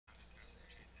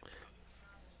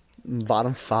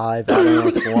Bottom five, Adam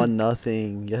up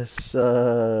 1-0. Yes,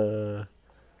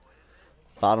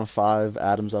 bottom five,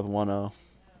 Adam's up 1-0.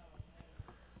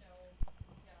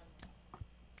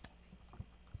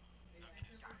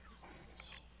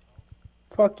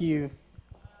 Fuck you.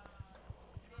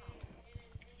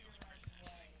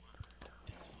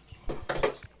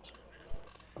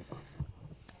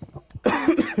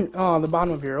 Oh, the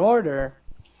bottom of your order.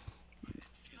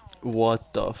 What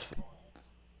the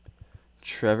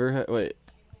Trevor,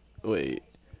 wait.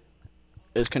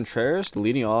 Is Contreras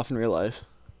leading off in real life?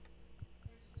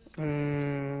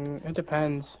 It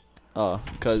depends. Oh,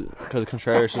 cause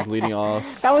Contreras is leading off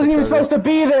That for wasn't even Trevor. supposed to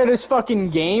be there this fucking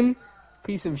game.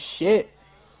 Piece of shit.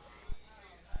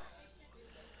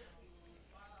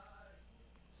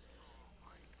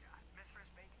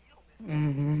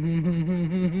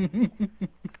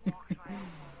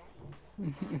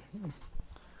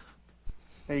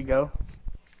 There you go.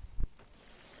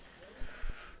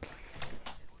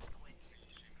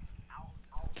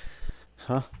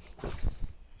 Huh?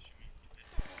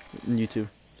 YouTube.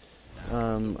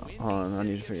 Hold on, I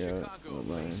need to figure out what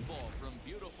line.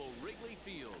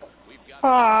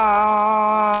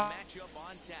 Ah. Matchup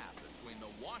on tap between the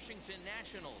Washington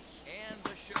Nationals and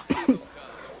the Chicago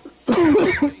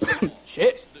Cubs.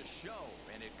 Shit. It's the show,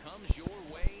 and it comes your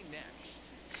way next.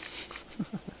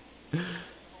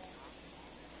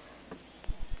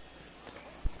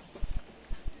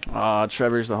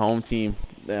 Trevor's the home team.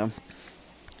 Damn.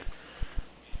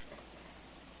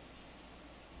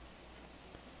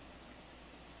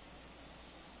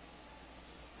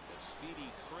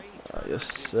 Yes,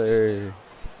 sir.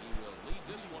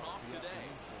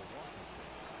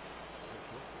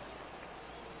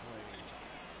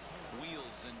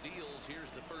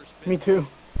 Me too.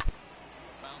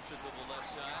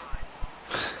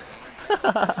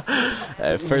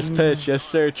 Hey, first pitch, yes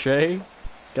sir, Trey.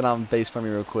 Get on base for me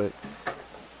real quick.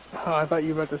 Oh, I thought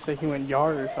you were about to say he went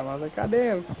yard or something. I was like, God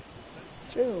damn.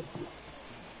 Chill.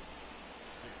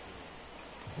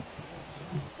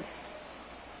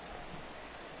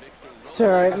 It's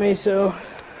alright, Meso.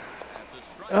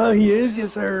 Oh, he is,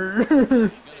 yes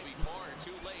sir.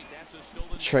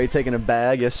 Trey taking a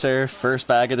bag, yes sir. First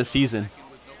bag of the season.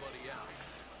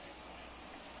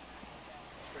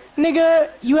 Nigga,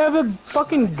 you have a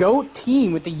fucking GOAT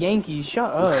team with the Yankees.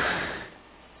 Shut up.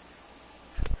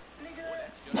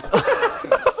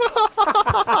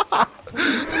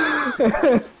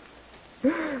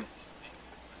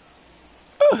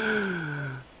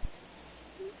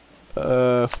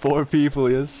 Four people,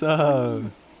 yes sir.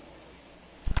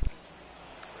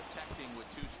 Protecting with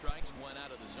 2 strikes, 1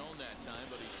 out of the zone that time,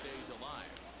 but he stays alive.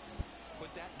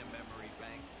 Put that in the memory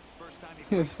bank. First time he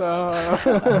Yes,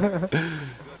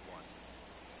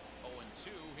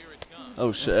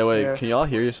 Oh shit, wait, Yeah. can y'all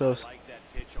hear yourselves?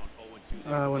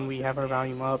 When we have our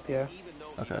volume up, yeah.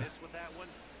 Okay.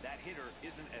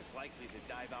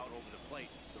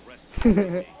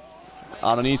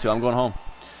 I don't need to, I'm going home.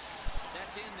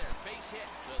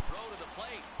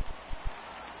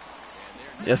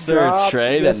 Yes sir, Drop.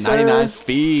 Trey, Yes, that 99 sir.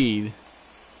 speed.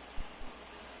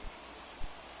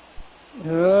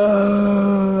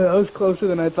 That was closer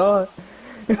than I thought.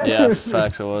 Yeah,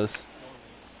 facts it was.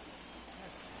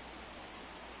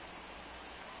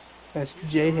 That's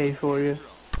J-Hay for you.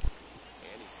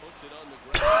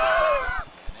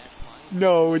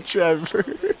 No, Trevor.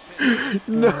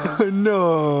 No,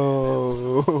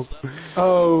 no.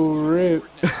 Oh, rip.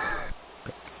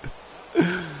 He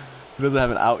doesn't have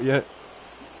an out yet.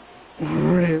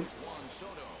 Rip.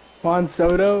 Juan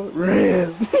Soto?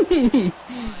 Rip.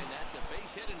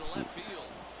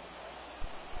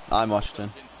 I'm Washington.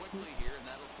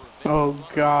 Oh,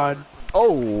 God.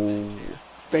 Oh.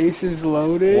 Bases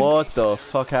loaded. What the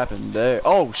fuck happened there?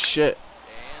 Oh, shit.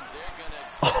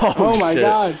 Oh, my shit.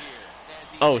 God.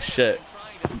 Oh, shit.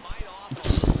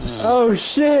 Oh,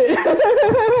 shit.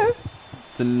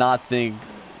 Did not think,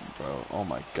 bro. Oh,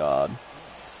 my God.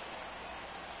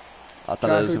 I thought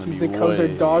that was going to be the Cubs are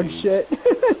dog shit. This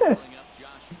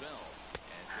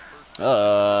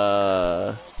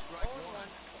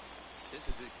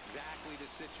is exactly the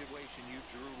situation you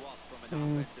drew up from an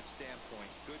offensive standpoint.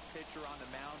 Good pitcher on the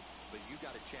mound, but you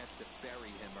got a chance to bury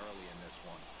him early in this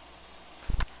one.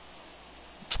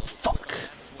 Fuck.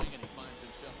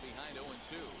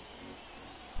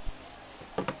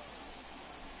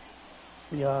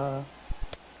 Yeah.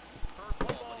 Curveball,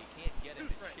 but he can't get him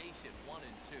to chase it 1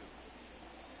 and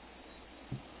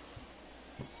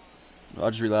 2. I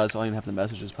just realized I don't even have the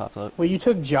messages popped up. Well, you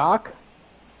took Jock?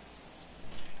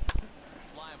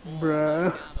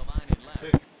 Bruh.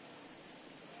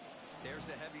 There's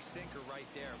the heavy sinker right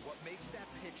there. What makes that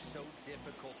pitch so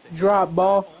difficult to Drop hit is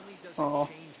ball. not only does Oh. it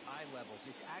change eye levels,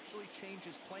 it actually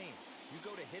changes plane. You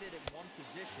go to hit it at one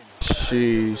position.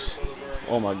 Jeez.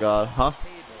 Oh my God. Huh?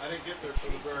 I didn't get there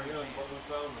till the very end, but we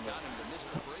found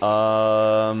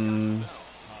them.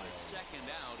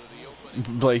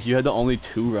 Blake, you had the only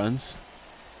 2 runs.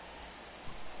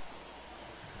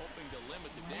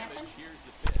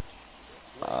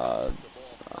 You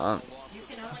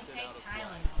can only take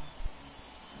Tylenol.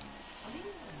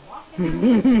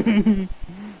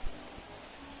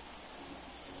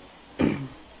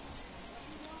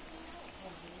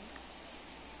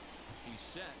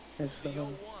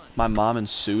 My mom and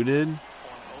Sue did.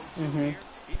 Mhm.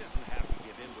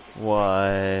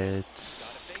 What?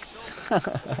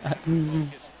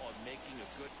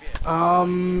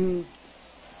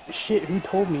 Shit, who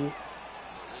told me?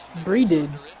 Bree did.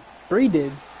 Bree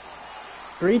did.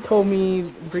 Bree told me,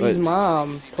 Bree's Wait.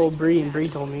 mom told Bree, and Bree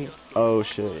told me. Oh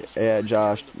shit. Yeah,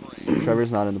 Josh.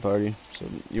 Trevor's not in the party, so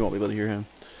you won't be able to hear him.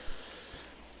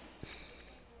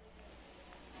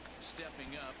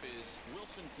 Stepping up is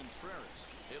Wilson Contreras.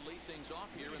 He'll lead things off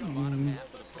here in the bottom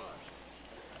half of the first.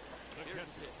 Here's the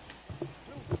pitch.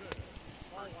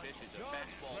 First pitch is a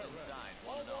fastball inside.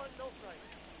 1-0.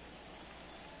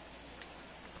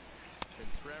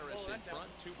 Contreras in front,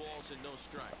 2 balls and no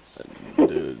strikes.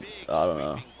 Dude, I don't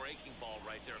know. Breaking ball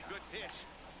right there. Good pitch.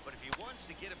 But if he wants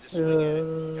to get him to swing at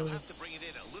it, he'll have to bring it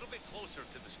in a little bit closer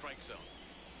to the strike zone.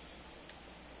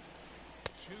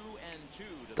 2-2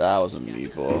 to That was a the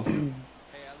meatball. Hey,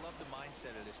 I love the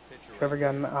mindset of this pitcher. Trevor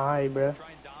got an eye, bruh.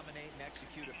 Try and dominate and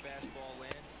execute a fastball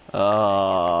in.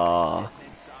 Sitting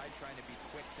inside, trying to be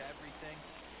quick to everything,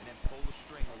 and then pull the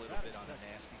string a little bit on a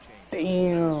nasty change.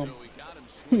 Damn. So he got him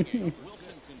swinging.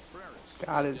 Wilson Contreras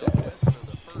Got his dealt with ass. for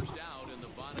the first out in the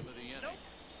bottom of the inning.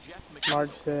 Jeff Mark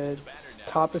McNeil said, is the batter now.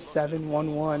 top of 7,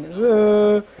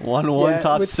 1-1. 1-1,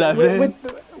 top with, 7.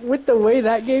 With the way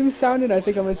that game sounded, I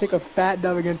think I'm gonna take a fat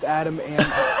dub against Adam and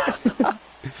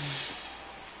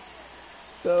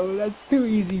so that's 2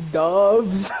 easy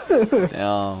dubs.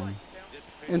 Damn.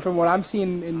 And from what I'm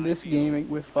seeing in this game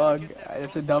with Fug,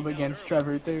 it's a dub against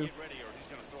Trevor too.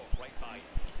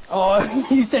 Oh,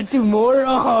 you said 2 more?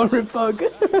 Oh, rip Fug.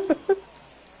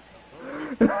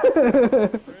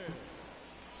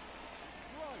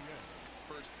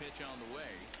 First pitch on the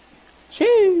way.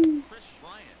 Chee. Chris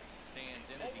Bryant stands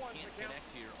in as he can't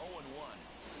connect here.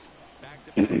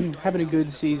 0-1. Having a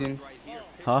good season.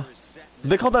 Huh?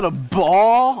 They call that a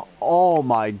ball? Oh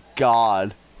my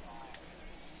God.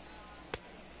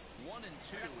 1-2 as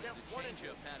the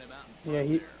changeup had him out in front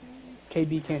Yeah, there.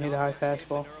 KB can't hit a high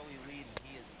fastball.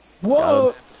 Got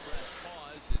Whoa!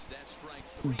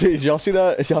 him. Did y'all see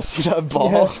that? Y'all see that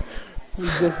ball? Yeah, we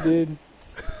just did.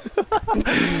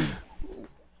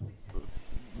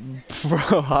 Bro,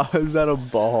 how is that a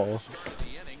ball?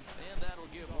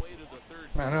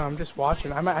 I don't know, I'm just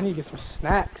watching. I need to get some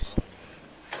snacks.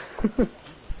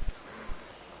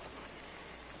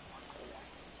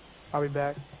 I'll be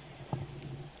back.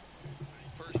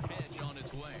 First pitch on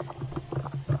its way.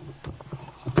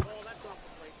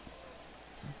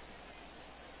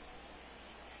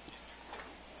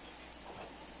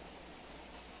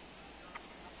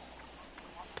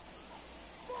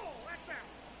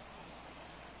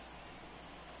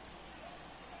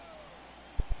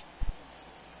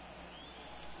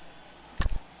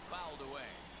 Fouled away.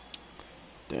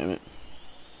 Damn it.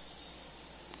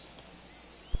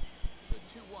 The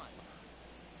 2-1.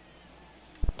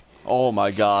 Oh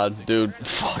my God, dude.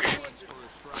 Fuck. That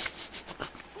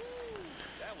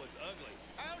was ugly.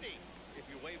 Howdy, if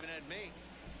you're waving at me.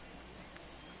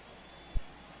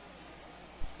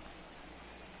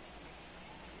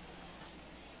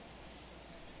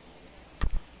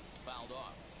 Fouled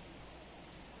off.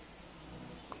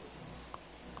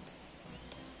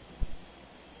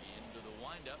 Into the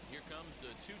windup. Here comes the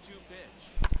 2-2 pitch.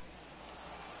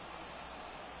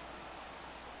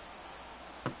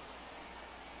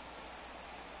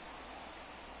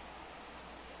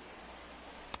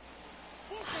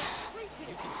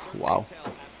 Wow. Tell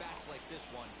at-bats like this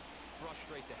one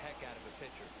frustrate the heck out of a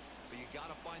pitcher, but you got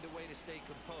to find a way to stay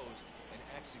composed and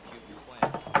execute your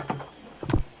plan.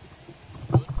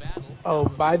 Good battle. Oh,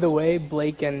 by the way,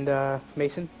 Blake and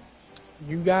Mason,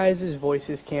 you guys'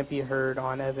 voices can't be heard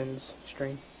on Evan's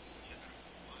stream.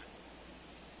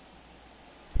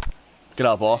 Get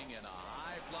out, ball. And a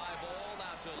high fly ball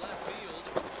out to left field.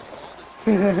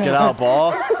 Ball that's Get out,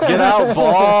 ball. Get out,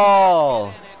 ball.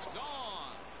 and it's gone.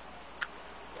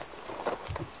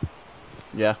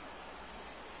 Yeah.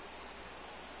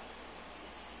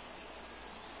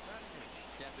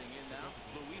 Stepping in now,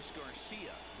 Luis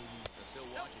Garcia. The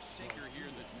Milwaukee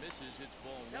misses, it's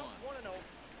ball one.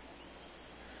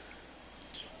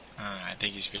 I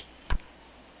think he's good.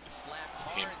 Slapped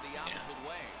hard the opposite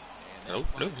way. And Nope,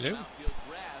 that finds nope, some nope. outfield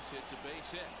grass. It's a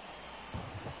base hit.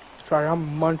 Sorry,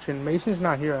 I'm munching. Mason's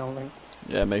not here, I don't think.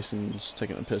 Yeah, Mason's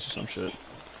taking a piss or some shit.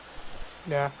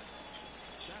 Yeah.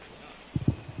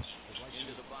 Into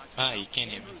the box. Ah, you can't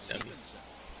hit me. Andrew W. Stevenson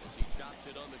as he chops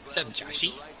it on the What's up, ground towards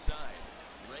Joshy? the right side.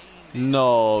 Rained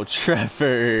No,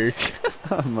 Trevor.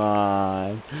 Come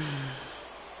on.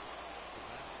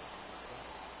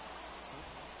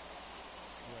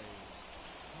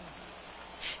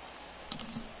 Here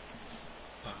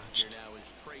Botched. now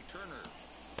is Trey Turner.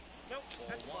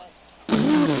 Ball one.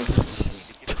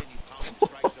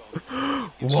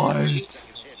 What?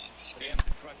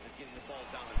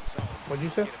 What'd you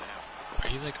say? Are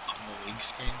you like on the league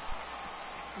screen?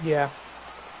 Yeah.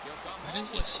 He'll come What home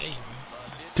does with it say, bro?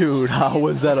 Dude, how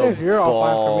was that a Hey, you're offline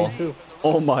ball? for me too.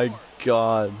 Oh my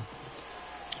god.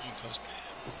 Let me close my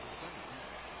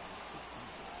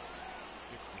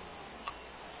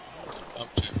app. Oh,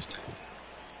 Trevor's time.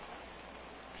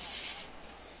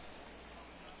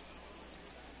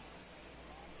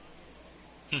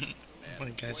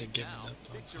 One guys are giving now, up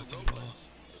on Victor fucking Robles. ball.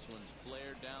 This one's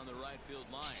flared down the right field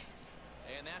line.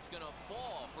 And that's going to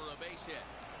fall for a base hit.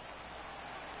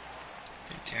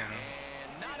 Good town.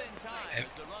 And not in time Ev-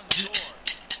 as the run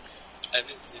scored.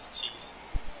 Evans is cheese.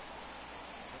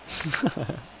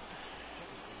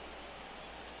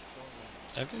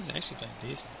 Evans actually playing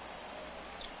decent.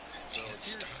 So Yeah, here's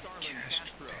Star Starlin Cash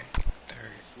Castro. back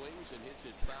third. Swings and hits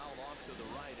it foul off to the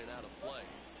right and out of play.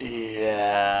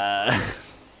 Yeah.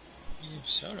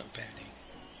 Soto batting.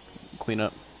 Clean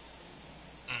up.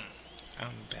 I'm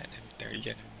batting him 30,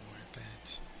 getting him more at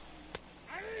bats.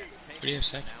 It's taken. What do you have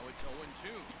second? Now it's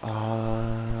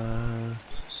 0-2.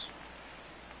 Close.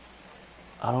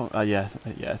 I don't. Yeah,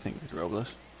 I think it's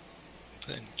Robles.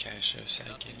 Putting Castro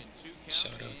second. Nothing in two count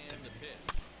Soto and third. the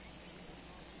pitch.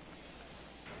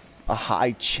 A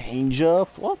high changeup?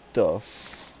 What the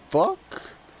fuck?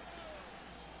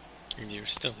 And you're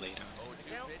still late on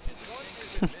 0-2 pitches and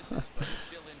swings and misses, but he's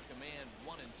still in command.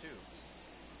 1-2.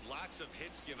 Lots of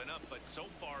hits given up, but so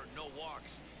far no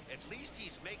walks. At least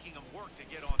he's making them work to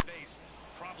get on base.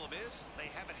 Problem is, they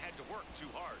haven't had to work too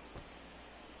hard.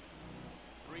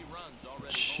 3 runs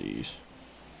already home. Jeez.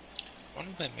 it. I want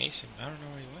to play Mason, but I don't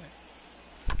know where he went.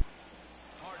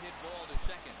 Hard hit ball to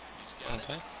second. He's got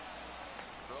Okay. it.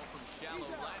 Throw from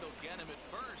shallow right will get him at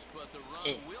first, but the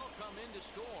run will come in to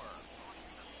score.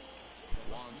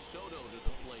 Juan Soto to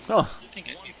the plate. Oh, I think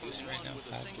I'd be 1 for losing right 1 now. with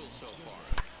a 5 single so far.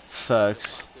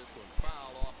 facts. This one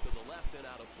foul off to the left and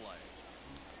out of play.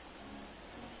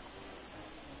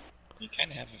 You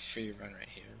kind of have a free run right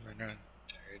here. Runner on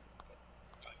third.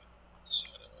 Fucking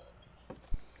Soto up.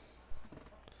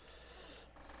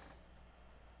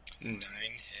 9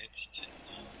 hits to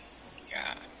none.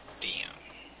 God damn.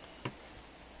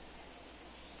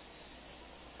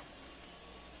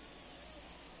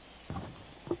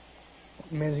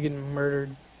 Man's getting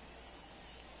murdered.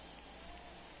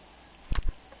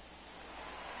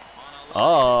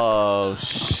 Oh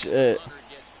shit. Runner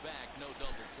gets back, no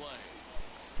double play.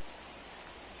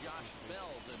 Josh Bell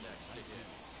the next to hit.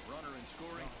 Runner in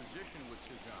scoring position with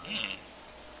Cigar.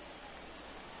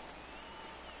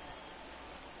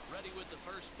 Ready with the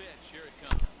first pitch. Here it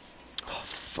comes. Oh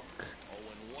fuck.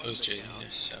 0-1 Those the jerseys count.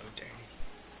 are so dirty.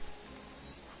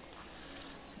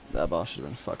 That ball should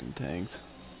have been fucking tanked.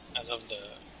 I love the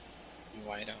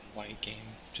white on white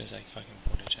game, just like fucking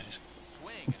Portage.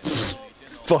 Swing. And he's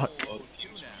in the Fuck. hole, Both 0-2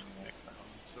 teams now. running away from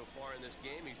So far in this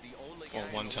game, he's the only Well,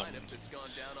 guy one in the time. lineup that's gone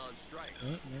down on strikes.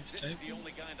 Nice This type. is the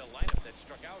only guy in the lineup that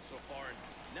struck out so far, and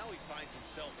now he finds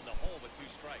himself in the hole with 2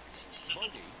 strikes.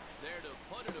 Bogey there to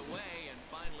put it away and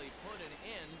finally put an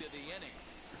end to the inning.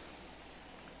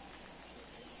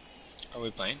 Are we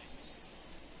playing?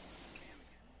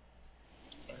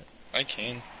 I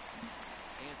can.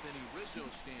 Anthony Rizzo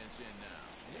stands in now.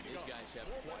 And his guys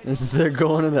have quite They're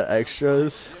going into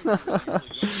extras.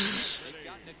 They've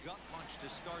gotten a gut punch to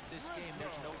start this game.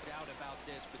 There's no doubt about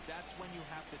this, but that's when you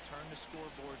have to turn the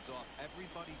scoreboards off.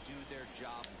 Everybody do their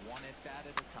job one at bat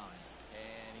at a time.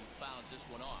 and he fouls this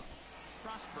one off.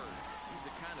 Strasburg, he's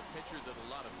the kind of pitcher that a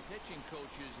lot of pitching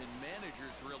coaches and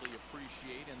managers really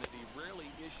appreciate, and that he rarely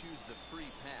issues the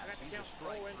free pass. He's a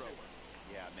strike thrower.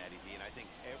 Yeah, Matty V, and I think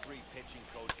every pitching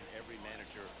coach and every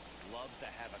manager loves to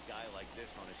have a guy like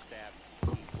this on his staff.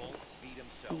 He won't beat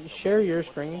himself. He'll Share let your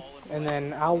the screen, ball in and play. then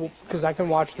I'll, because I can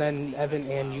watch then Evan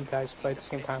That's and you guys play at the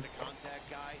same He's time. the contact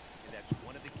guy, and that's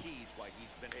one of the keys why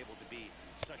he's been able to be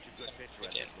such a good pitcher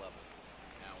at this level.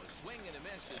 Now a swing and a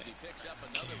miss as he picks up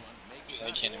another one, making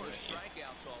I can't 4 even hear.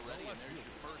 strikeouts already. and there's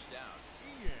your first out.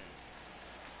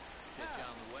 Pitch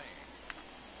on the way.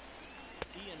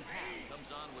 Ian Happ comes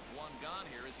on with one gone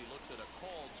here as he looks at a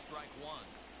called strike one.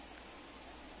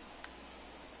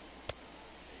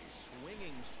 A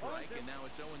swinging strike, and now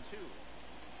it's 0-2.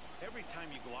 Every time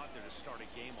you go out there to start a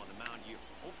game on the mound, you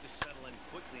hope to settle in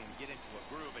quickly and get into a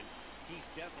groove, and he's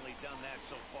definitely done that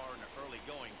so far in the early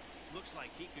going. Looks like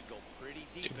he could go pretty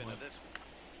deep into this one.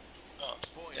 Oh,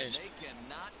 Boy, and they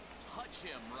cannot touch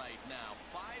him right now.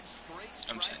 5 straight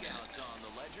strikeouts on the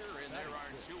ledger, and there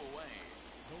are 2 away.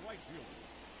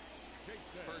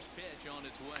 First pitch on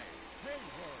its way.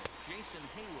 Jason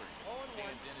Hayward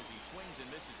stands in as he swings and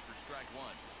misses for strike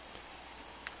one.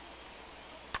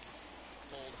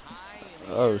 Pulled high in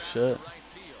the Oh, air shit. out to right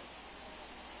field.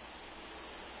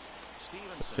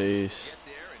 Stevenson Peace.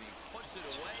 get there, and he puts it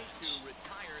away to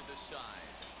retire the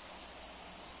side.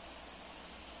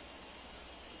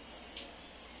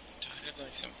 Do I have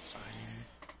like some fire?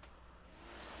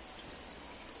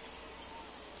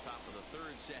 Top of the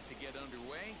third set to get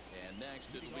underway, and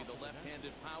next it'll be the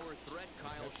left-handed power threat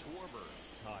Kyle Schwarber.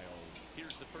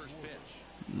 Here's the first pitch.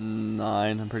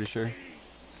 9, I'm pretty sure.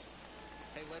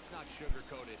 Hey, let's not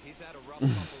sugarcoat it. He's had a rough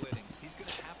couple innings. He's going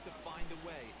to have to find a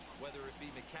way, whether it be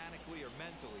mechanically or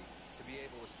mentally, to be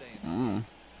able to stay in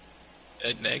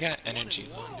this game. They got energy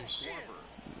loaders.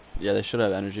 Yeah, they should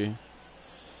have energy.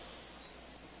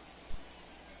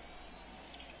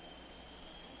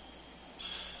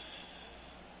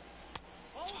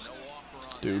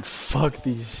 Dude, fuck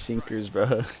these sinkers, bro.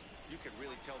 You can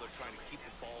really tell they're trying to keep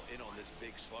the ball in on this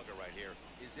big slugger right here.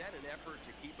 Is that an effort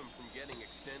to keep him from getting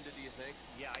extended, do you think?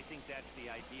 Yeah, I think that's the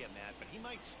idea, Matt, but he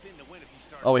might spin to win if he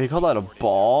starts. Oh, he called that a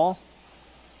ball?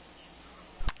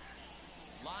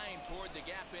 Line toward the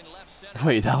gap in left center.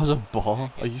 Wait, that was a ball?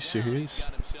 Are you He's serious?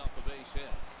 got himself a base hit.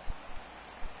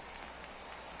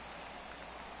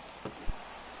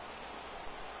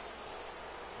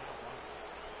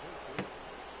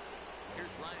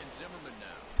 Here's Ryan Zimmerman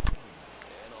now.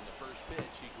 And on the first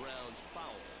pitch, he grounds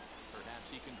foul.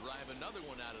 Perhaps he can drive another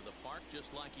one out of the park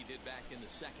just like he did back in the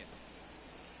second.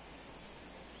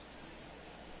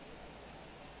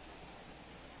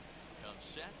 Comes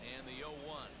set and the 0-1.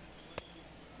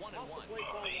 1-1.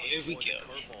 Oh, here we go.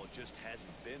 The curveball just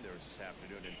hasn't been there this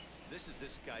afternoon, and this is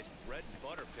this guy's bread and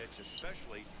butter pitch,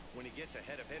 especially when he gets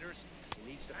ahead of hitters.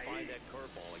 He needs to find that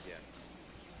curveball again.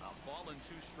 A ball and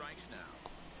 2 strikes now.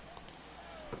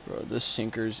 Bro, this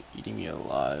sinker's eating me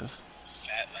alive.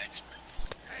 Fat legs.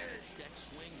 Check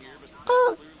swing here, but the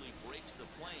ball clearly breaks the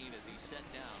plane as he's set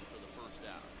down for the first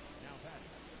out.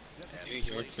 Dude,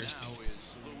 York first Now name. is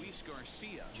Luis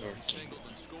Garcia. York. He singled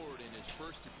and scored in his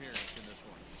first appearance in this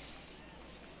one.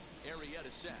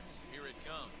 Arrieta sets. Here it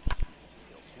comes.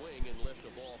 He'll swing and lift the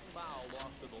ball foul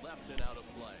off to the left and out of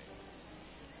play.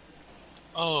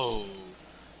 Oh,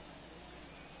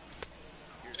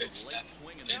 Here's a it's late that.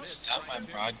 swing and a miss. It's not my Strike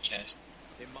 2. broadcast.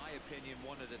 In my opinion,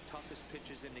 one of the toughest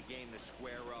pitches in the game to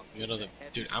square up. You Just know a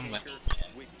heavy dude, I'm sinker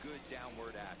like- with good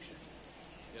downward action.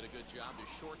 Did a good job to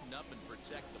shorten up and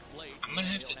protect the plate. I'm gonna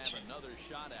have He'll to have turn- another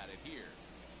shot at it here.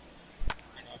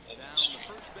 Turn off that Down stream.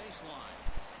 the first baseline.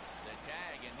 The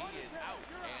tag, and he is out.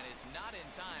 And it's not in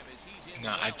time as he's in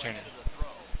No, I well turn ahead it. of the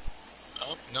throw.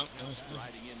 Oh, no, it's not.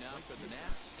 Riding in now for the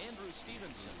Nats, Andrew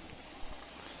Stevenson.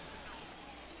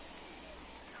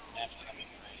 Have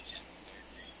Hemingway's at third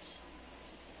base.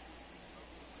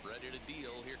 Ready to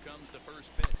deal. Here comes the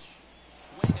first pitch.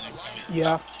 Swing and a liner.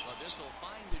 Yeah. But this will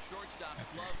find the shortstop's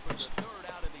glove for the third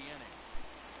out of the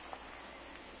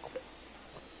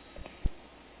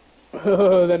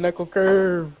inning. The knuckle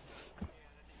curve.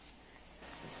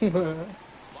 Bottom of the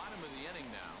inning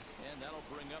now, and that'll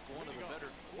bring up one of the better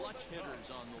clutch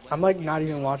hitters on the I'm like not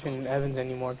even watching Evans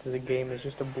anymore because the game is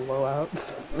just a blowout.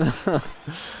 First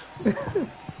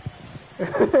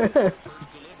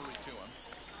delivery to him.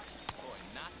 Boy,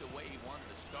 not the way he wanted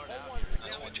to start out here.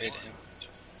 That's why I traded him.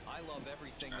 I love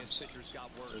everything this pitcher's got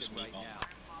working right now.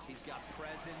 He's got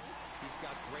presence. He's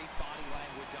got great body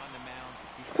language on the mound.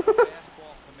 He's got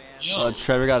fastball command. Yo. Oh,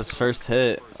 Trevor got his first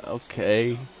hit.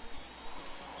 Okay.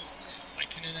 Why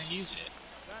couldn't I use it?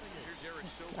 Here's Eric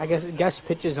Silva. I guess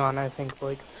pitch is on. I think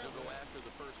like So go after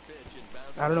the first pitch and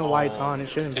bounce I don't know why it's on. It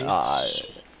shouldn't be.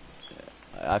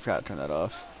 I forgot to turn that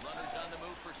off. runners on the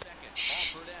move for second.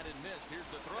 Offered at and missed. Here's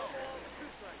the throw.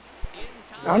 In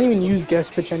time. I don't even use guess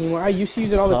pitch anymore. I used to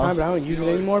use it all the Huh? time, but I don't use it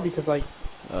anymore because like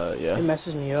Yeah. it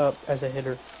messes me up as a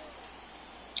hitter. And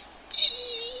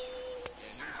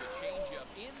here's a changeup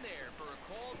in there for a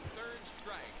called third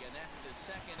strike, and that's the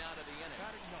second out of the inning.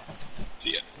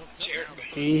 See ya. Jared.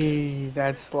 Gee,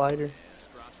 that slider. And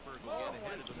Strasburg will get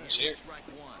ahead of them here Sure. with strike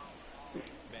one.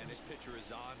 Man, This pitcher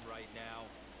is on right now,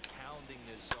 pounding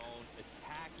the zone,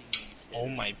 attacking these hitters. Oh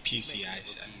my PCI making it look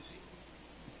says. easy.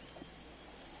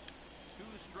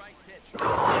 2-strike pitch.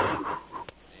 And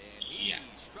he Yeah.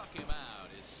 struck him out.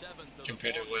 His 7th of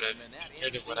Compared the to ball what game, and that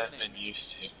ends the I've inning. been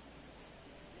used to.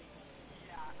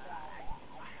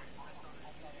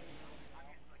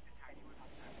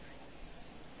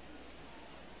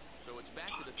 So it's back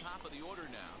to the top of the order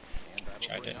now. And that'll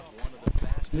Tried bring it. up one of the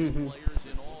fastest players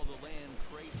in all the land,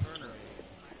 Trey Turner.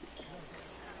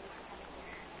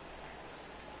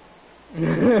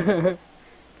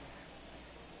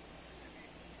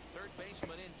 Third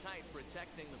baseman in tight,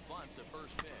 protecting the bunt, the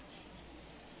first pitch.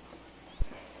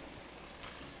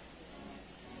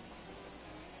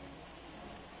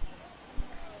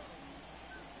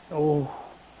 Oh,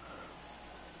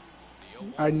 The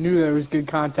 0-1 I knew there was good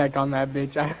contact on that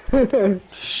bitch.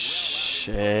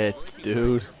 Shit,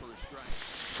 dude. for a strike.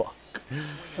 Fuck.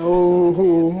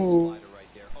 Oh, Slider right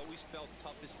there. Always felt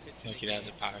toughest pitch in Look, the he has a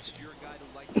game. power If swing. you're a guy who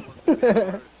likes to work the big part of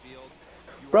the field,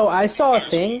 you bro, are I saw a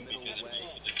thing. Because I'm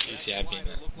used to the PCI being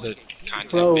the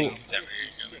contact Bro. thing. Is that where you're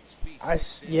going?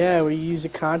 Yeah, where you use a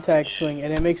contact swing,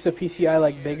 and it makes the PCI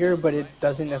like bigger, but it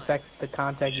doesn't affect the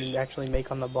contact you actually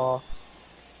make on the ball.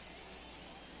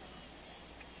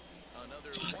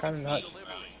 Another Kinda nuts.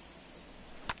 delivery.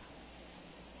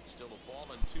 Still a ball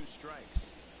and 2 strikes.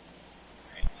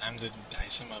 Alright, time to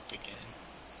dice him up again.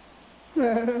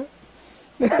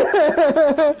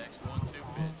 Next 1-2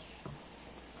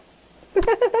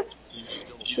 pitch.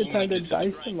 Good time to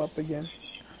dice him up again.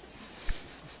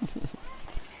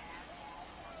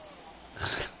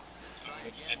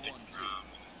 At the Grom,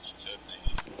 and it's still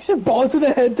dicey. You should ball to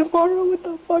the head tomorrow? What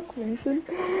the fuck, Mason?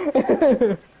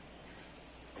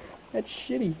 That's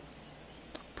shitty.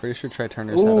 Pretty sure Trey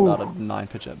Turner's had Ooh. about a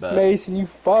 9-pitch at bat. Mason, you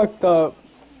fucked up.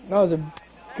 That was a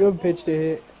good pitch to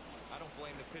hit. I don't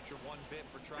blame the pitcher one bit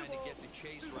for trying to get the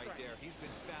chase right there. He's been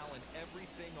fouling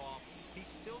everything off. He's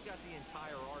still got the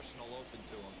entire arsenal open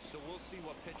to him. So we'll see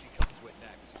what pitch he comes with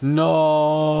next.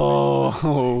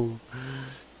 No,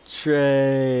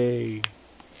 Trey. And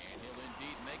he'll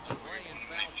indeed make the play in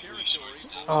foul territory.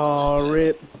 Oh,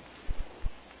 rip.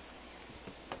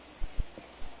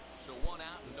 So 1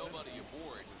 out and nobody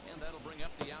aboard. And that'll bring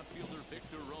up the outfielder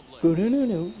Victor Robles.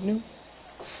 Boo-doo-doo-doo.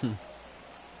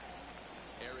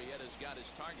 Arrieta's got his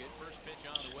target. First pitch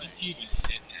on the way. If you even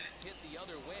hit that. Hit the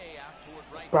other way out toward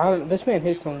right. Bro, this man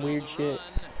hit some weird shit.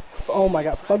 Oh my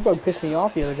god, Fugbug pissed me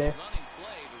off the other day. Running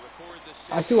play to record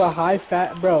the I threw a high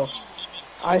bro.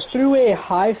 I threw a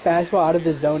high fastball out of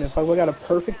the zone and Fugbug got a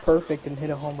perfect and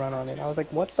hit a home run on it. I was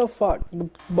like, what the fuck? The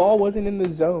ball wasn't in the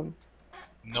zone.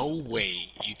 No way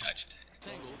you touched that.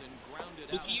 singled and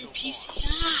grounded Look out at your so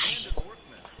PCI. far.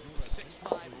 Workman,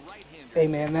 6'5" right-hander. Hey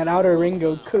man, that outer ring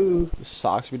go cool. The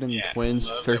Sox beat them Yeah, Twins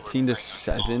love that we're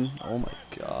 13-7. Oh my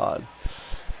god.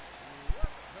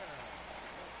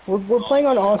 We're playing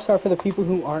on All-Star for the people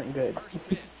who aren't good. First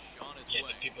pitch on its Yeah, way.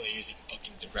 the people are using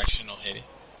fucking directional hitting.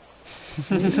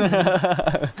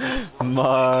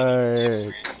 Mark. No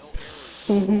errors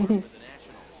for the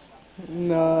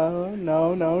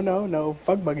Nationals. No.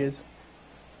 Fugbug is.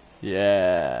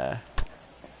 Yeah.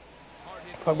 Hard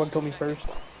hit Fugbug told me first.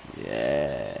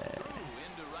 Yeah.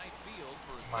 into right field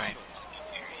for a My single. fucking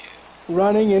area.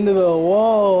 Running into the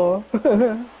wall.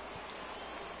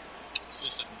 It's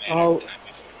just a matter Oh, of time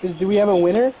before. do we have a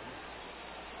winner?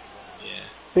 Yeah.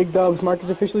 Big Dubs. Mark is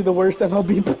officially the worst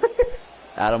MLB player.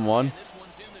 Adam won. This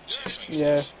one's in the Check dirt. swing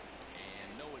Yeah. six.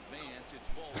 And no advance. It's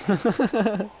ball one.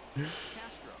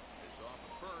 Castro is off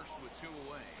of first with 2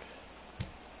 away.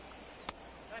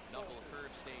 Knuckle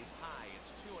curve stays high.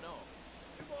 It's 2-0.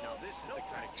 Now this is the kind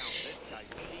of count this guy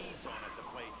feeds on at the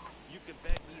plate. You can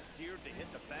bet he's geared to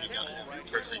hit the fastball right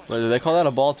here. Perfect. Wait, did they call that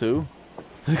a ball too?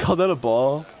 Did they call that a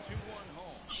ball? 2-1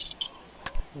 home.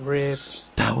 Rip.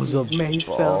 That was a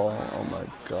Mesa. ball. Oh my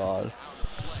god. Out of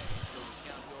play. So the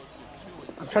count goes to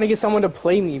 2-2. I'm trying to get someone to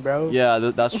play me, bro. Yeah,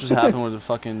 that's just happened with the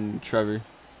fucking Trevor.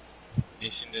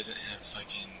 Mason doesn't have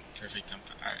fucking perfect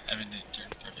umpire. Evan didn't turn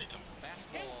perfect umpire.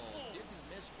 Fastball didn't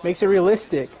miss by Makes it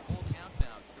realistic. It's a full count now.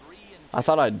 3-2. I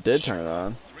thought I did turn it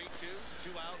on. 3-2,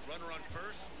 2 out, runner on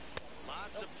first.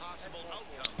 Lots of possible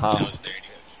outcomes. Huh. That was dirty.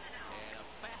 And a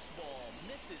fastball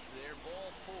misses there,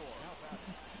 ball 4.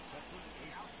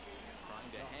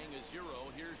 Trying to hang a 0.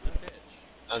 Here's the pitch.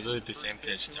 That was really the same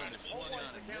pitch thrown to me Swung today. on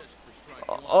and missed for strike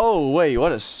 1. Oh wait,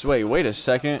 wait a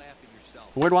second.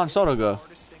 Where'd Juan Soto go?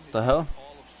 The hell?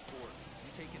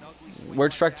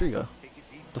 Where'd strike 3 go?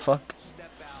 The fuck? Step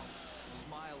out,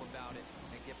 smile about it,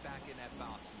 and get back in that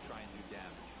box and try and do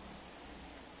damage.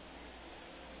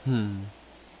 Hmm.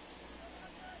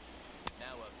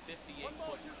 Now a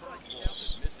 58-foot curve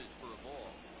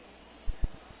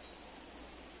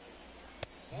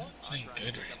playing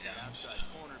good right now, so.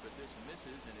 Corner, but this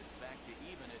misses, and it's back to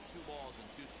even at 2 balls and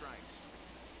 2 strikes.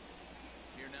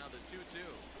 Here now the 2-2.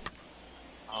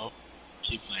 Oh,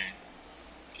 keep flaring.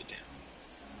 Get down.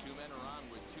 2 men are on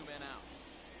with 2 men out.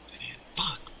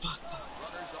 Fuck.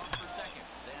 Runners off for second.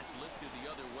 That's lifted the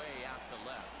other way out to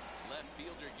left. Left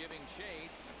fielder giving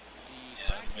chase. He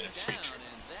tracks it down,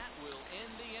 and that will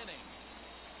end the inning.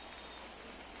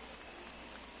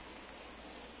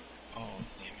 Oh,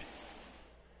 damn it.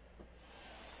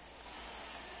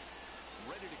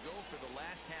 Ready to go for the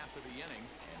last half of the inning,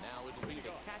 and now it'll be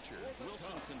the catcher,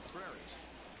 Wilson Contreras.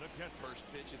 First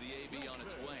pitch of the AB on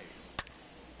its way.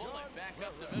 Bullet back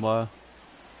up the middle. Wow.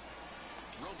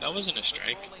 That wasn't a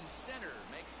strike. Rolling center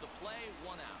makes the play,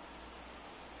 1 out.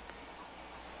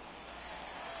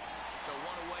 So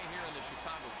 1 away here in the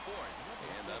Chicago 4th,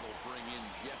 and that'll bring in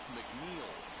Jeff McNeil.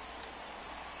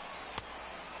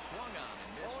 Swung on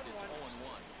and missed. It's 0-1.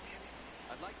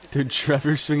 Dude,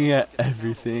 Trevor's swinging at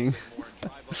everything.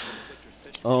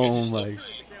 Oh my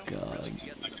god.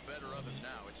 Get the better of it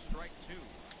now. It's strike 2.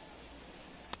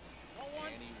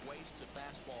 And he wastes a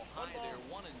fastball high there,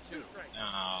 1-2.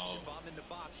 Oh. If I'm in the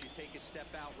box, you take a step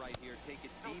out right here. Take a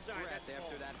deep breath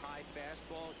after that high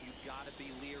fastball. You gotta be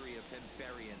leery of him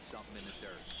burying something in the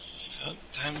dirt. Well,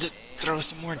 time to throw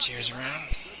some more chairs around.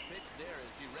 Good pitch there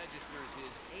as he registers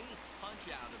his 8th punch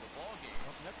out of the ballgame.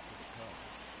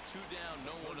 2 down,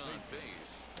 no one on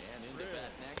base. And in the bat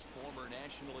next, former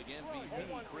National League MVP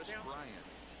Chris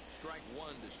Bryant. Strike 1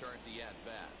 to start the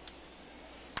at-bat.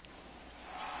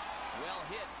 Well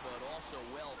hit, but also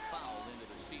well fouled into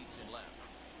the seats and left.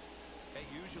 Hey,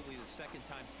 usually the second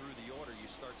time through the order, you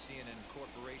start seeing an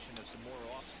incorporation of some more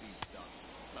off-speed stuff.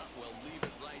 Well, leave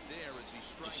it right there as he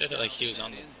strikes. You said it like he was out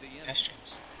on and the ends inning.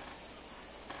 Astros.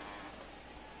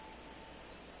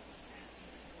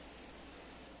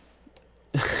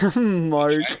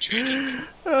 Mark.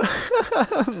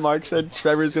 Mark said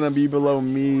Trevor's gonna be below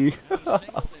me.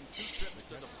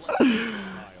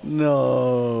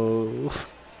 No.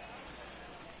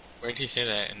 Where'd he say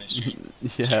that in the street?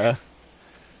 Yeah.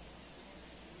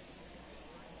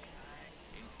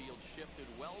 Infield shifted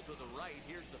well to the right.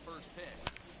 Here's the first pitch.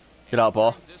 Get out,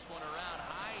 ball. This one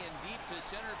around high and deep to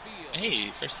center field. Hey,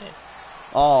 first hit.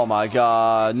 Oh my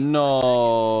god,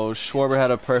 no. Schwarber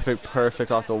had a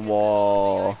perfect off the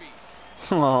wall.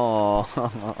 Oh.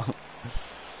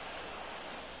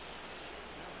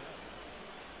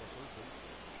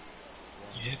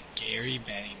 You have Gary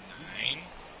batting 9?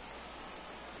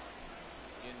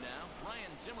 In now,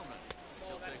 Ryan Zimmerman.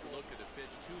 He'll take a look at a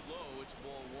pitch too low. It's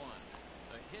ball 1.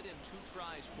 A hit in 2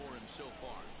 tries for him so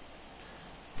far.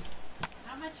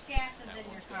 How much gas is in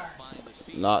your car?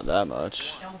 Not that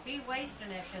much. Don't be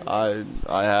wasting it. 'Cause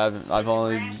I haven't. I've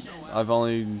only.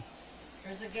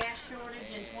 There's a gas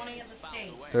shortage in 20 of the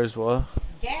states. There's what?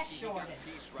 Gas shortage.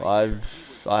 Well,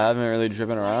 I haven't really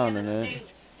driven around in it.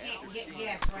 States can't get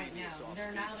gas right now.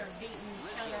 They're beating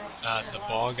each other up. The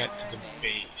ball got to the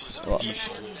base. Well-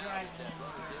 Default.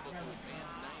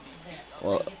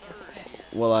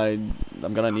 Well, I'm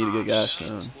gonna need to get gas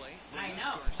soon. I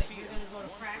know, but you're going to go to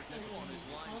practice and home, and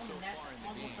that's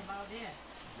almost about it.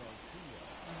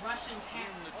 The Russians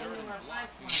hacked into our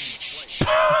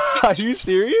pipeline. Are you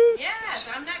serious? Yes,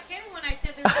 I'm not kidding when I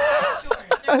said there's a gas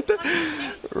shortage. There's 20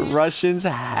 states now. Russians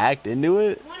hacked into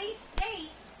it 20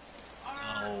 states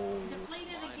are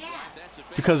depleted of gas.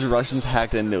 because Russians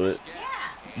hacked into it. Yeah.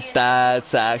 and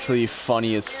That's actually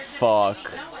funny as they're gonna fuck. cheat.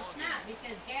 No, it's not,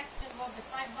 because gas is going to go up to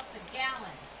 $5 a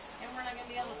gallon, and we're not going to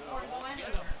be able to afford to go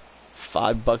anywhere.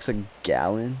 $5 a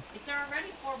gallon. It's already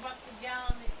 $4 a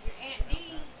gallon. Your Aunt D,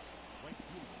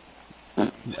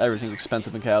 Everything's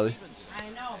expensive in Cali. I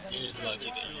know, but You're it's lucky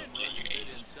that you don't get your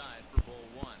ace. Inside for ball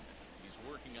 1. He's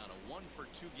working on a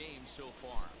 1-for-2 game so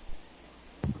far.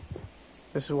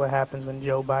 This is what happens when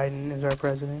Joe Biden is our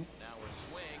president. Now a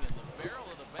swing and the barrel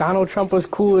of the bat. Donald Trump was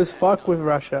cool as fuck with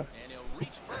Russia. And he'll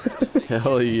reach first as they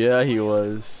Hell yeah, he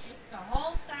was. the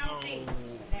whole southeast.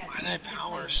 That's Why'd I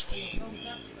power swing? goes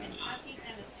up to Kentucky,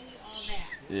 Tennessee, all that.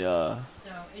 Yeah.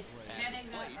 So it's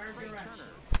heading our direction.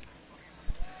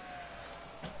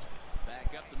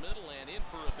 back up the middle and in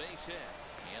for a base hit.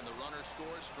 And the runner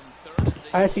scores from third as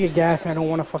they I have to get gas and I don't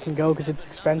want to fucking go because it's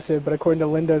expensive, but according to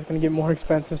Linda, it's going to get more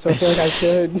expensive, so I feel like I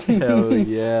should. Hell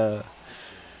yeah.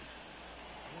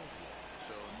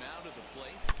 So now to the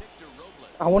plate, Victor Robles.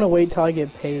 I want to wait till I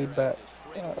get paid, but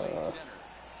Marisnik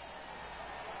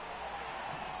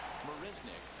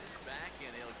is back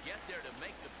and he'll get there to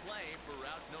make the play for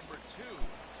route number 2.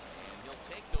 And he'll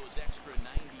take those extra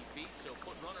 90 feet, so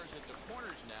put runners into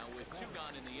corners now with 2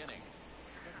 gone in the inning.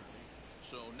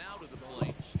 So now to the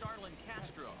plate, Starlin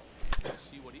Castro.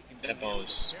 That ball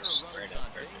was squared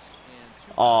up perfect.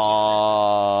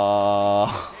 Aww.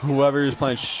 Whoever was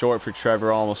playing short for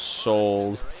Trevor almost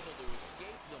sold.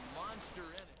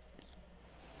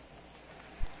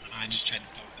 I just tried to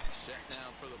poke it. Set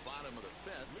now for the bottom of the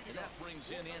fifth, and that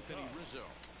brings in Anthony Rizzo.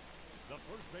 And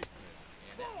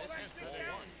that misses ball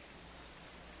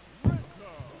one.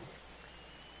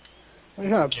 I'm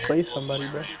trying to play somebody,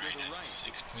 bro. Right now,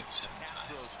 6.75.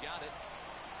 Castro's got it.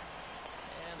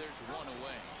 And there's one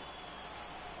away.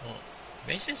 Well,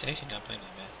 Mason's actually not playing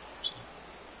that bad. So.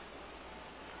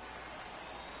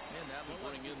 And that will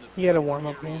bring in the You gotta warm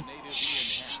up, man.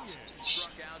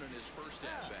 struck out in his first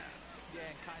at bat. Yeah,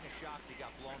 and kind of shocked he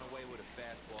got blown away with a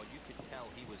fastball. You could tell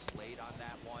he was late on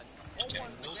that one.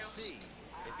 We'll see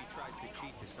if he tries to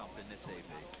cheat to something this AB.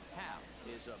 Happ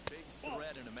is a big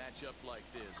threat in a matchup like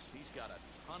this. He's got a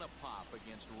ton of pop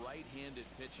against right-handed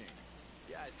pitching.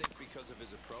 Yeah, I think because of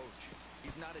his approach.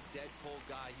 He's not a dead pull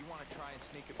guy. You want to try and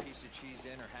sneak a piece of cheese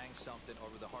in or hang something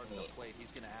over the heart of the plate,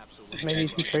 he's going to absolutely... Maybe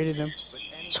if you traded him. But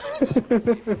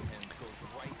anything him goes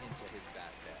right into his bat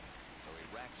path. So he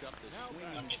racks up the swing.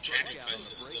 Fucking trade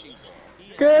request is still.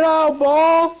 Get out,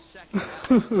 ball! Second out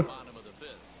in the bottom of the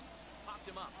fifth. Popped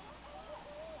him up.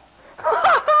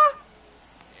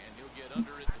 And he'll get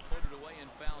under it to put it away in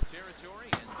foul territory,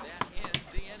 and that ends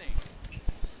the inning.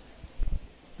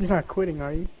 You're not quitting,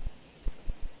 are you?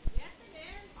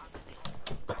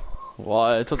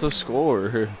 What? What's the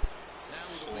score?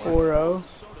 4-0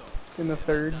 in the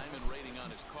third. Diamond rating on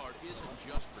his card isn't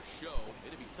just for show.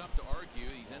 It'd be tough to argue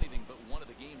he's anything but one of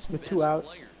the game's With best 2 outs.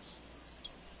 players.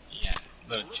 Yeah,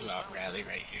 little 2-out rally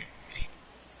right here.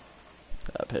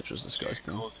 That pitch was Garrett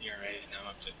disgusting. Cole's ERA is now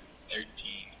up to 13.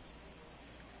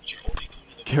 You're only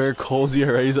going to the Garrett Cole's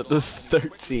ERA is up to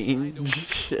 13.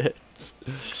 Shit.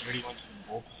 He already went to the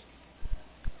bullpen.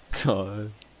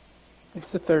 God.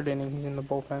 It's the third inning. He's in the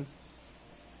bullpen.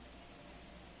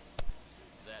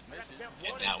 That misses. And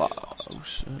that Wow. was awesome. Oh,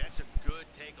 shit. That's a good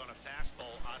take on a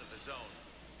fastball out of the zone.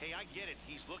 Hey, I get it.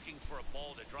 He's looking for a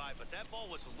ball to drive, but that ball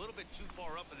was a little bit too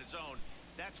far up in the zone.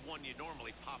 That's one you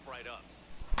normally pop right up.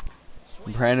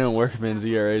 Brandon Workman's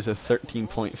ERA is at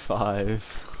 13.5.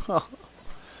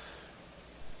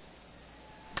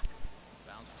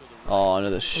 Oh,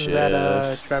 another Is shit.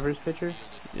 that Trevor's pitcher?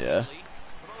 Yeah.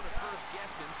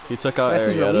 He took out That's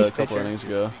his Arrieta a relief couple pitcher. innings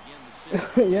ago.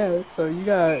 Yeah, so you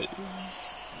got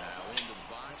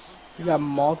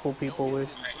multiple people with.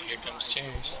 Alright, here comes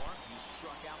Chairs.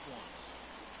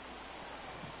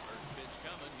 First pitch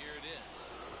coming, here it is.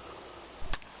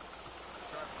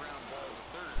 Sharp ground ball to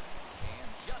third. And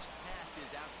just past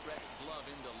his outstretched glove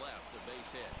into left, the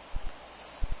base hit.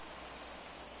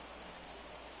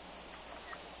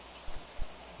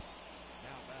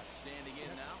 Standing in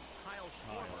now, Kyle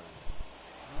Schwarber.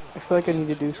 I feel like I need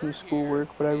to do some schoolwork,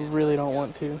 but I really don't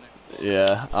want to.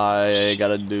 Yeah, I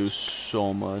gotta do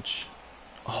so much.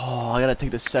 Oh, I gotta take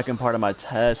the second part of my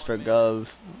test for Gov.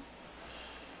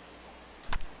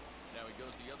 Now he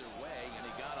goes the other way, and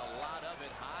he got a lot of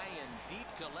it high and deep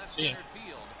to left See ya. center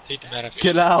field. Take the bat off your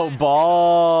Get out,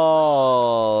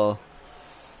 ball!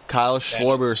 Kyle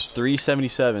Schwarber,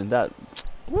 377. That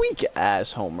weak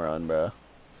ass home run, bro.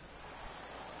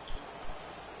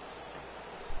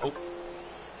 Oh.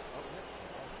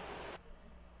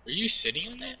 Were you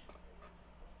sitting on that?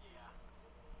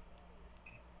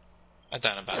 I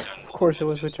thought about that. Of course, it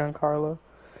was with Giancarlo.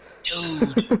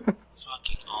 Dude,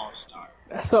 fucking all-star.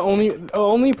 That's the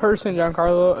only person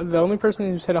Giancarlo. The only person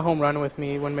who's hit a home run with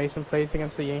me when Mason plays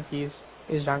against the Yankees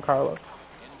is Giancarlo. Into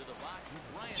the box,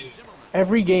 Ryan Dude, Zimmerman.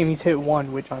 Every game he's hit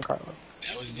one with Giancarlo.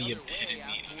 that was the epitome Out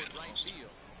of toward an right all-star. field.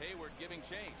 Hayward giving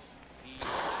chase. He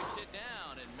tracks it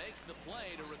down and makes the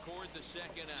play to record the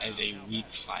second out. As a weak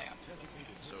flyout.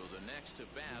 So the next to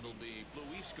bat will be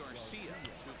Luis Garcia. 2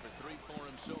 for 3 for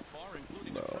him so far,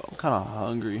 including a Bro, I'm triple. kind of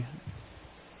hungry.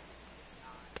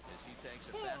 As he takes a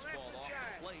fastball off the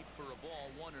plate for a ball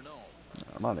 1-0.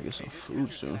 I'm about to get some food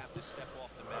soon. Have to step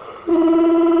off the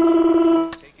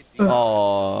mound. Take it deep.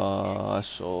 Oh, I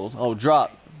sold. Oh,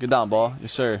 drop. Get down, ball.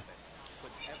 Yes, sir.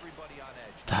 Puts everybody on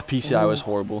edge. That PCI was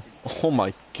horrible. Oh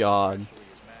my god.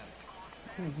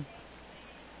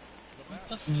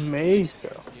 Mesa. In now,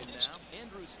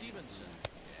 Andrew Stevenson.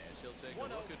 As he'll take a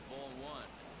look at ball 1.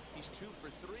 He's 2 for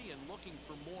 3 and looking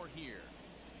for more here.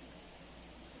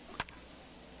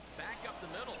 Back up the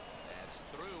middle. That's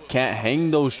through. Can't hang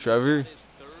those, Trevor. His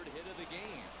third hit of the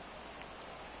game.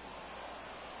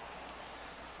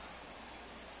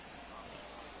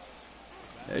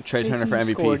 Hey, Trey Turner for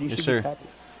Mason scored, MVP. you Yes, should be sir. happy.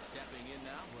 Stepping in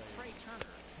now, Trey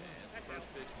Turner. As the first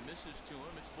pitch misses to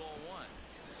him, it's ball 1.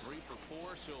 3 for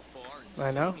 4 so far, and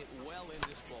I know. seeing it well in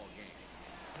this ball game.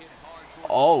 Hit hard towards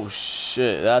Oh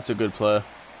shit, that's a good play.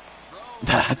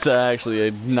 That's actually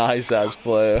a nice ass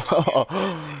play.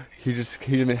 he just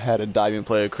had a diving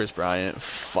play of Chris Bryant.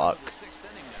 Fuck. the 6th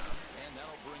inning now, and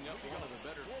that'll bring up one of the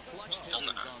better clutch Still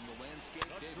hitters not. on the landscape,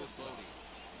 David Bodie.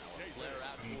 Now a flare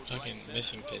out I'm towards fucking right center.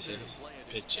 missing Clear pitches. play at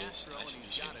his Pitches. Castro, I and should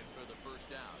he's shoot. got it for the first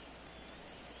out.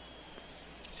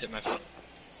 Hit my foot.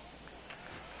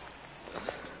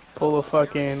 Pull a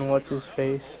fucking what's his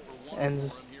face.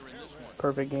 Ends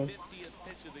perfect game. 50th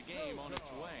pitch of the game on its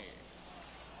way.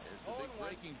 There's the big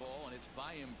breaking ball, and it's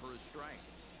by him for a strike.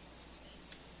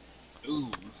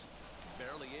 Ooh.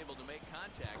 Barely able to make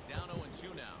contact. Down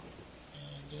 0-2 now.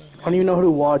 I don't even know who to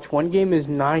watch. One game is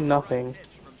 9-0. Pitch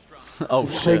from Strasburg. Oh The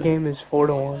other shit. game is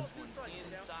 4-1. This one's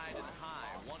inside and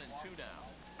high. 1-2 now.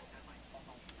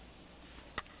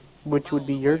 Which would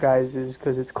be your guys's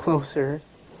because it's closer.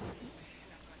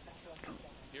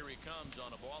 Here he comes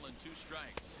on a ball and 2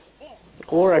 strikes.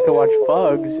 Or I could watch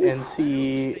Bugs and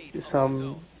see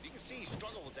some You can see he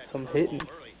struggled with that hitting. curveball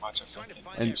early. Watch a Trying to fucking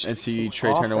find And that see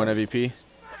Trey Turner win MVP. to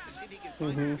see if he can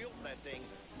find Mhm. the feel for that thing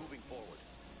moving forward.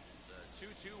 The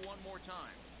 2-2 one more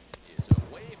time. Is a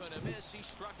wave and a miss. He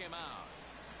struck him out.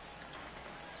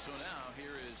 So now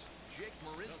here is Jake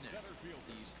Marisnick.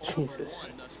 He's 0 for Jesus.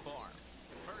 1 thus far.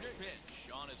 First pitch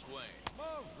on its way.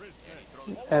 And he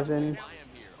throws Evan. by him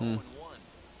here. 0-1.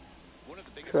 One of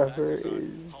the biggest Trevor factors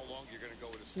on is how long you're going to go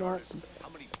with a not starter is how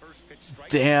many first pitch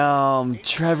strikes. Damn,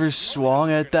 Trevor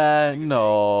swung at that.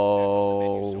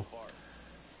 No.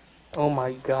 Oh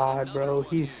my god, bro.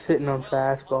 He's sitting on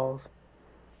fastballs.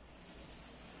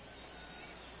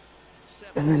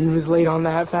 And then he was late on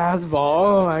that fastball.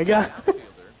 Oh my god. Outfielder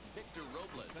Victor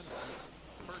Robles.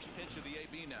 First pitch of the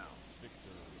AB now. And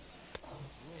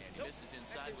he misses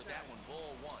inside with that one.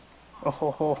 Ball 1.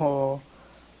 Oh.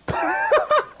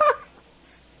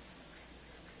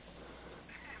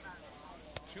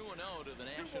 2-0 to the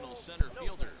National center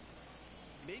fielder.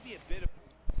 Maybe a bit of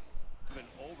an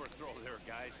overthrow there,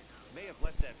 guys. May have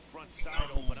left that front side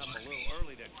open up a little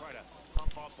early to try to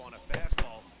pump up on a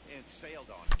fastball and sailed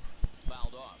on it.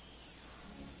 Fouled off.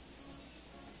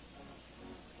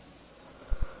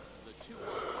 The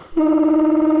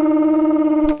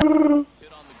 2-1.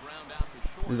 Hit on the ground out to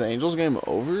short. Is the Angels game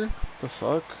over? What the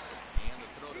fuck? And the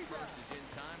throw to first is in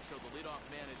time, so the leadoff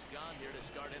man is gone here to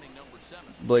start inning number 7.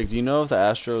 Blake, do you know if the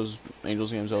Astros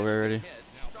Angels game's over already? Hit,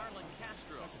 Starlin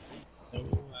Castro. No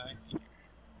idea.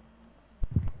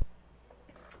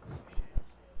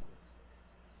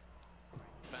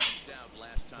 Bounced out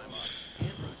last time up.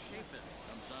 Andrew Chafin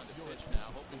comes on to pitch now,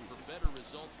 hoping for better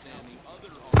results than the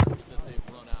other arms that they've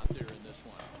run out there in this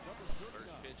one.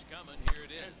 First pitch coming, here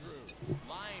it is.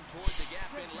 Line toward the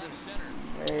gap in left center.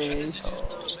 Hey. Base hit,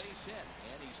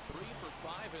 and he's 3 for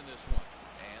 5 in this one.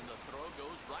 And the throw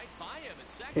goes right by him at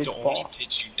second. His The only ball.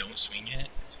 pitch you don't swing at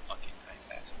is fucking high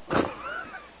fastball.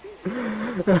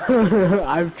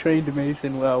 I've trained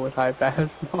Mason well with high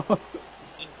fastballs.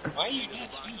 Why are you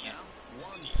not swinging at?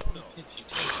 It's the only pitch you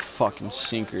take. Fucking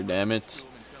sinker, damn it. Comes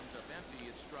up empty,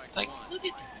 it's strike Like, one. look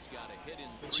at that. He's got a hit in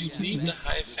But you 3 at leave the bats.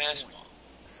 high fastball.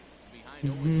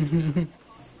 Behind 0-2 now.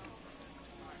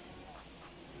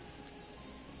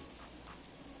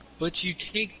 But you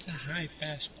take the high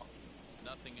fastball.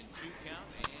 Nothing in 2 count,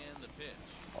 and the pitch.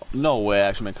 No way I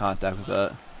actually made contact with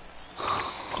that.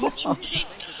 But you take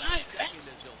the high fastball. As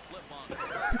he'll flip on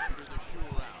first for the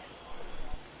sure out.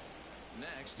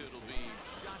 Next, it'll be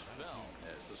Josh Bell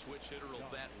as the switch hitter will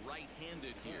bat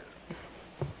right-handed here.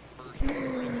 First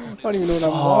offering on I don't even know what I'm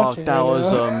Fuck, watching. that right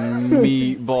was now. a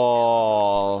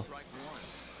meatball. strike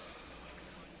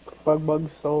one. Bug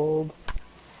sold.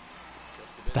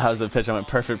 That was the pitch. I went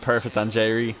perfect on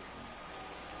Jerry.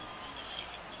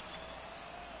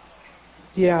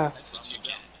 Yeah. That's what you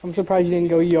get. I'm surprised you didn't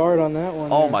go yard on that one.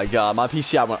 Oh my god, my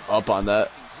PCI went up on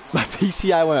that. My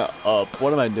PCI went up.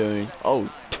 What am I doing? Oh,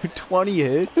 20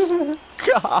 hits? God.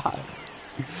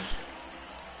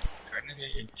 Gardner's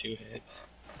got your 2 hits.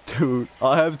 Dude,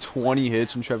 I have 20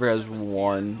 hits and Trevor has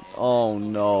 1. Oh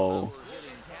no.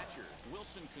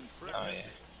 Wilson Contreras. Oh yeah.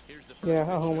 Here's the first Yeah, a pitch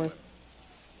homer. to him.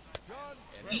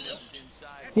 And he comes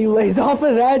inside. He lays off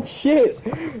of that shit. A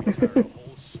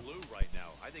whole slew right now.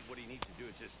 I think what he needs to do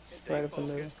is just stay Right up in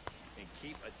there. focused and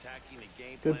keep attacking the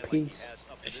game Good plan like he piece. has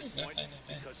up to This this is not point bad, not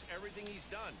bad. because everything he's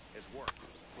done has worked.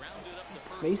 Grounded up the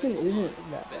first Mason base line.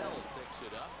 isn't that Bell picks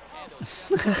it up.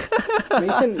 And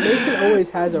he'll step Mason always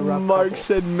has a rough Mark couple.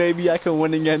 said maybe I can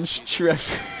win against Trevor.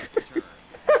 return.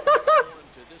 To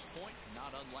this point,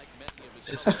 not unlike many of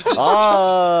his It's own. because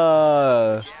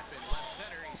Ah, Gap in left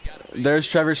center, he's got a big there's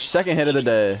Trevor's second hit of the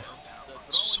day.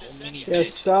 so many Yes,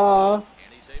 pitches. sir.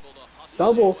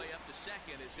 Double.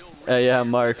 Yeah,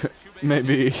 Mark.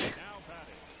 Maybe.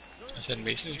 I said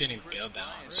Mason's getting bailed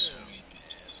out on so many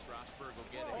pitches. Strasburg will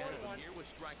get ahead of him here with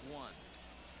strike one.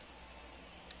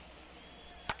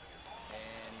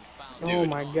 And he fouls Oh Dude,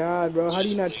 my god, bro. How do you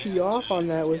just not play tee on off to- on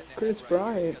that with Chris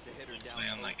Bryant? Play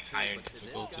on like higher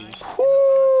difficulties.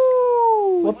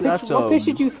 Woo! What That's pitch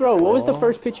did you throw? What was the ball.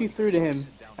 first pitch you threw to him,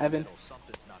 Evan?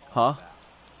 Huh?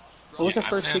 What was Yeah, the I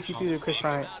first play pitch you on threw to home Chris game.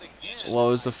 Bryant? What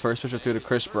was the first pitch I threw to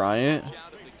Chris Bryant?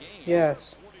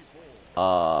 Yes. Dude,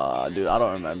 I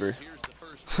don't remember.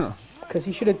 Because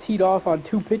he should have teed off on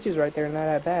 2 pitches right there and not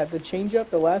at bat. The changeup,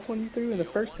 the last one you threw, and the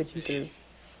first pitch you threw.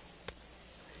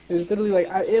 It was literally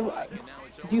like,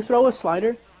 do you throw a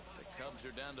slider?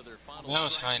 That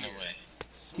was high and away.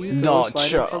 Do you No, throw a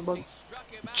slider, Chuck. Pugbuck?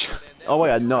 Oh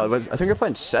wait, no, but I think we're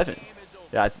playing 7.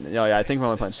 Yeah, I think we're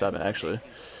only playing 7 actually.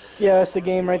 Yeah, that's the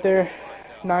game right there.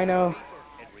 9-0.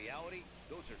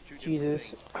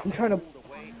 Jesus. I'm trying to...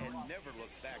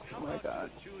 Oh my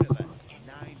god.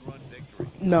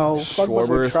 No, Pugbuck would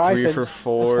Schwarber try 3 to for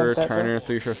 4, attempt that, Turner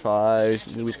 3 for 5,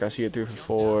 Luis Garcia 3 for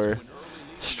 4.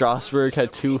 Strasburg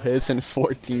had 2 hits and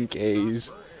 14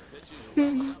 Ks.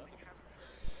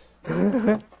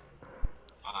 Fuck.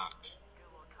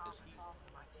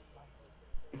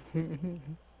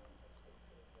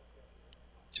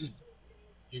 Dude,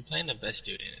 you're playing the best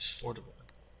dude and it's 4-1.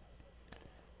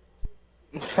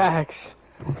 Facts.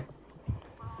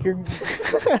 You're...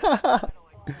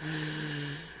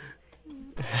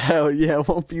 Hell yeah,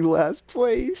 won't be last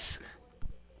place.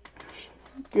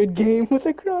 Good game with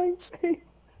a crying face.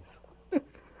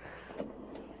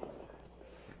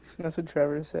 That's what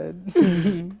Trevor said.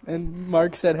 And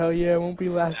Mark said, hell yeah, it won't be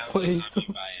last That was a place. Javi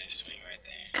Baez swing right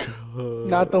there.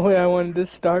 Not the way I wanted to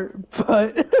start,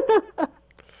 but...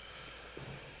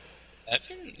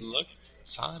 Evan looked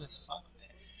solid as fuck there.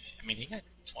 I mean, he got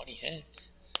 20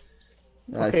 hits.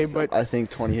 Okay, but- I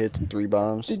think 20 hits and 3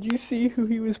 bombs. Did you see who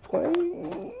he was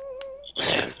playing?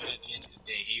 Yeah, but at the end of the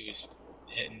day, he was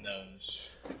hitting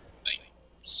those, like,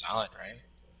 solid, right?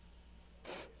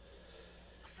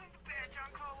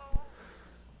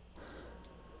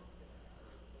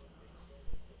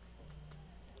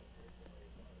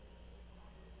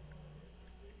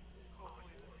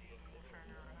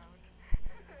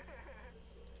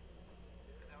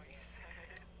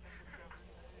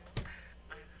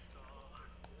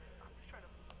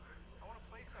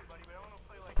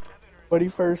 Buddy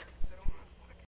first.